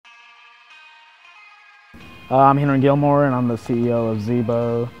I'm Henry Gilmore, and I'm the CEO of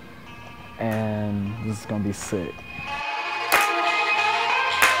Zebo, and this is gonna be sick.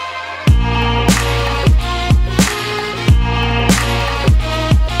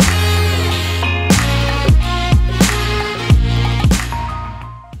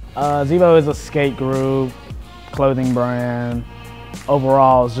 Zebo is a skate group, clothing brand.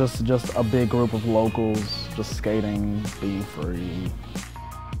 Overall, it's just a big group of locals just skating, being free.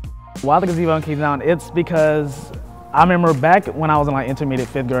 Why the gazebo keeps down? It's because I remember back when I was in like intermediate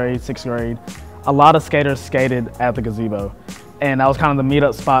 5th grade, 6th grade, a lot of skaters skated at the gazebo. And that was kind of the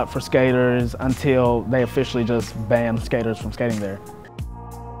meetup spot for skaters until they officially just banned skaters from skating there.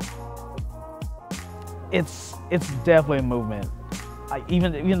 It's definitely a movement. Like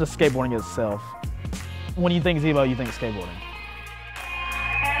even the skateboarding itself. When you think Zebo, you think skateboarding.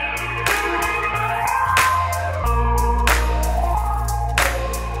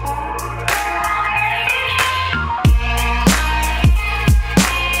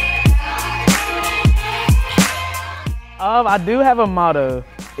 I do have a motto.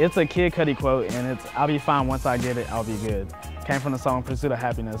 It's a Kid Cudi quote, and it's, "I'll be fine once I get it, I'll be good." Came from the song Pursuit of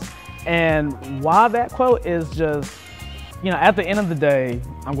Happiness. And why that quote is just, at the end of the day,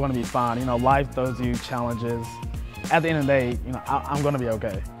 I'm going to be fine. Life throws you challenges. At the end of the day, I'm going to be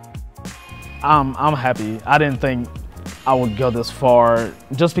okay. I'm happy. I didn't think I would go this far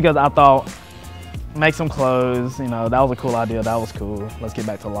just because I thought, make some clothes, that was a cool idea, that was cool. Let's get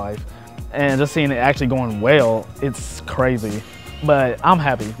back to life. And just seeing it actually going well, it's crazy. But I'm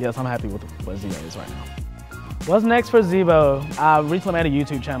happy. Yes, I'm happy with what Zebo is right now. What's next for Zebo? I recently made a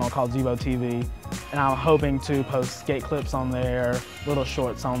YouTube channel called Zebo TV, and I'm hoping to post skate clips on there, little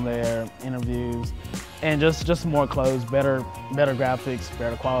shorts on there, interviews, and just more clothes, better graphics,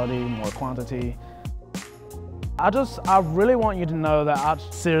 better quality, more quantity. I really want you to know that I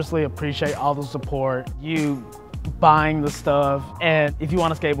seriously appreciate all the support, you buying the stuff, and if you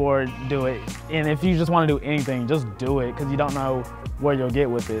want to skateboard, do it. And if you just want to do anything, just do it, because you don't know where you'll get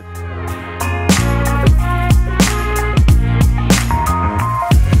with it.